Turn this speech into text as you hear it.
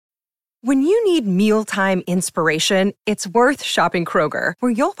When you need mealtime inspiration, it's worth shopping Kroger,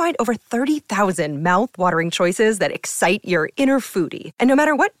 where you'll find over 30,000 mouth-watering choices that excite your inner foodie. And no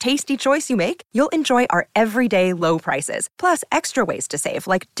matter what tasty choice you make, you'll enjoy our everyday low prices, plus extra ways to save,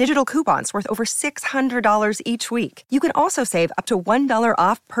 like digital coupons worth over $600 each week. You can also save up to $1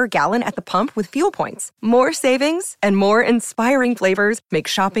 off per gallon at the pump with fuel points. More savings and more inspiring flavors make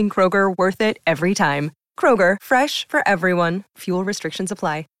shopping Kroger worth it every time. Kroger, fresh for everyone. Fuel restrictions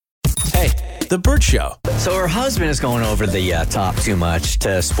apply. Hey, The Burt Show. So her husband is going over the top too much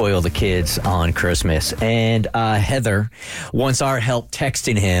to spoil the kids on Christmas. And Heather wants our help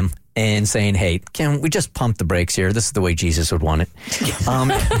texting him and saying, hey, can we just pump the brakes here? This is the way Jesus would want it.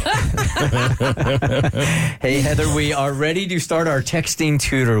 Hey, Heather, we are ready to start our texting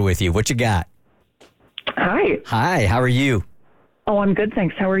tutor with you. What you got? Hi. Hi, how are you? Oh, I'm good,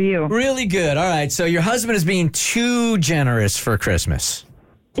 thanks. How are you? Really good. All right, so your husband is being too generous for Christmas.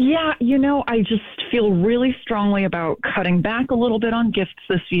 Yeah, I just feel really strongly about cutting back a little bit on gifts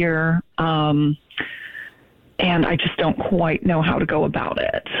this year, and I just don't quite know how to go about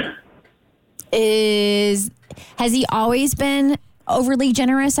it. Has he always been overly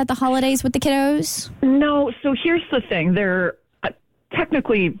generous at the holidays with the kiddos? No, so here's the thing. They're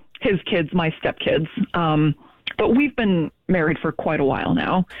technically his kids, my stepkids, but we've been married for quite a while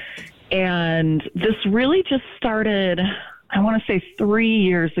now, and this really just started, I want to say 3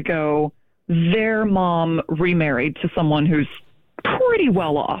 years ago. Their mom remarried to someone who's pretty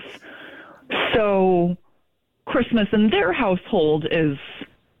well off. So Christmas in their household is,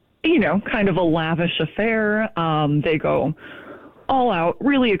 kind of a lavish affair. They go all out,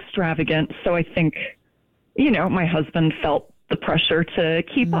 really extravagant. So I think, my husband felt the pressure to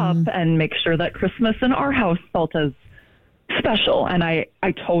keep up and make sure that Christmas in our house felt as special. And I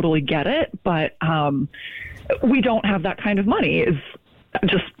totally get it, but we don't have that kind of money is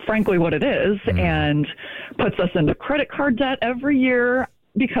just frankly what it is, and puts us into credit card debt every year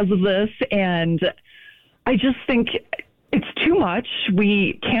because of this. And I just think it's too much.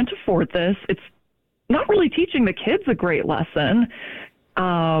 We can't afford this. It's not really teaching the kids a great lesson.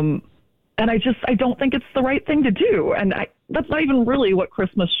 And I don't think it's the right thing to do. And that's not even really what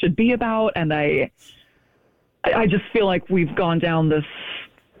Christmas should be about. And I just feel like we've gone down this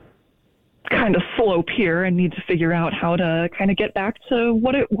kind of slope here and need to figure out how to kind of get back to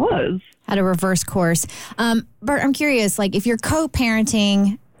what it was. How to reverse course. Bert, I'm curious, if you're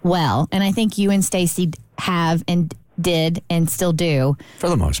co-parenting well, and I think you and Stacy have and did and still do. For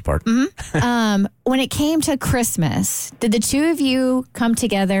the most part. Mm-hmm. When it came to Christmas, did the two of you come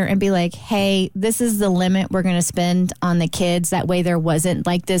together and be like, hey, this is the limit we're going to spend on the kids? That way there wasn't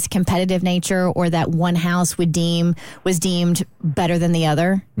this competitive nature, or that one house was deemed better than the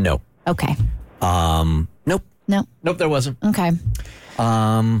other? No. Okay. Nope. No. Nope, there wasn't. Okay.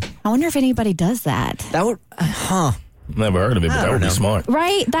 I wonder if anybody does that. That would, Never heard of it, but that would be smart.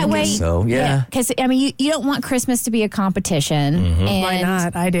 Right? That way. So, yeah. Because, you don't want Christmas to be a competition. Mm-hmm. And why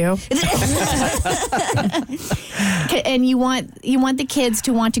not? I do. And you want the kids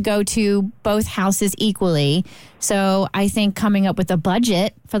to want to go to both houses equally. So I think coming up with a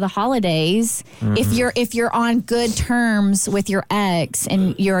budget for the holidays, if you're on good terms with your ex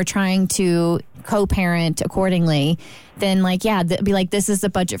and you're trying to co-parent accordingly, then be like, this is the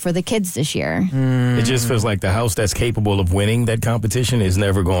budget for the kids this year. It just feels like the house that's capable of winning that competition is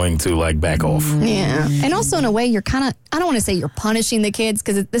never going to back off. Yeah. And also in a way, you're kind of, I don't want to say you're punishing the kids,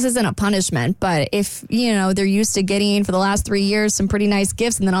 because this isn't a punishment, but if, they're used to getting for the last 3 years some pretty nice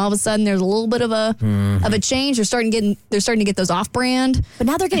gifts, and then all of a sudden there's a little bit of a change, they're starting to get those off-brand. But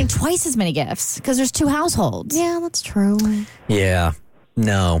now they're getting twice as many gifts because there's two households. Yeah, that's true. Yeah.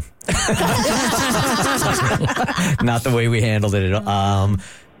 No. Not the way we handled it at all.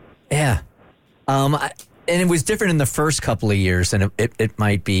 Yeah. And it was different in the first couple of years, and it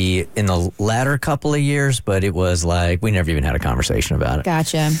might be in the latter couple of years, but it was we never even had a conversation about it.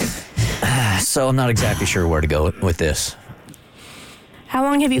 Gotcha. So I'm not exactly sure where to go with this. How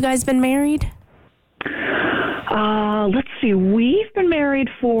long have you guys been married? Let's see. We've been married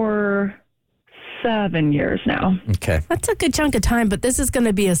for 7 years now. Okay. That's a good chunk of time, but this is going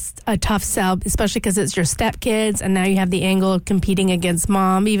to be a tough sell, especially because it's your stepkids, and now you have the angle of competing against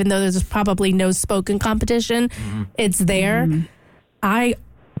mom, even though there's probably no spoken competition. Mm-hmm. It's there. Mm-hmm.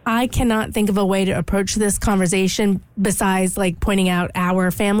 I cannot think of a way to approach this conversation besides pointing out our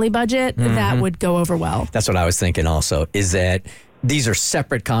family budget that would go over well. That's what I was thinking also, is that these are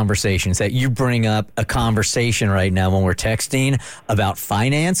separate conversations, that you bring up a conversation right now when we're texting about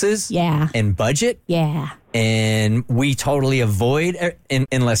finances and budget. Yeah. And we totally avoid,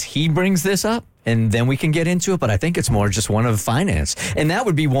 unless he brings this up. and then we can get into it. But I think it's more just one of finance. And that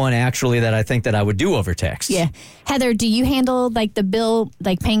would be one actually that I think that I would do over text. Yeah. Heather, do you handle like the bill,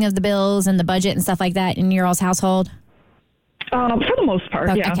 like paying of the bills and the budget and stuff like that in your all's household? For the most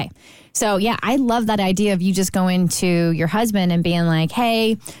part, yeah. Okay. So, yeah, I love that idea of you just going to your husband and being like,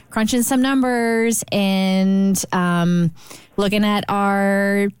 hey, crunching some numbers and looking at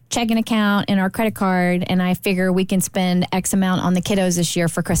our checking account and our credit card, and I figure we can spend X amount on the kiddos this year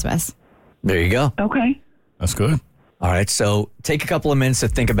for Christmas. There you go. Okay. That's good. All right, so take a couple of minutes to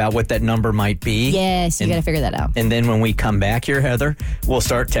think about what that number might be. Yes, you got to figure that out. And then when we come back here, Heather, we'll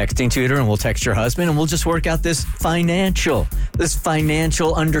start texting Tutor and we'll text your husband and we'll just work out this financial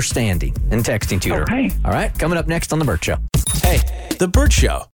understanding in texting Tutor. Okay. All right, coming up next on The Burt Show. Hey. The Burt Show.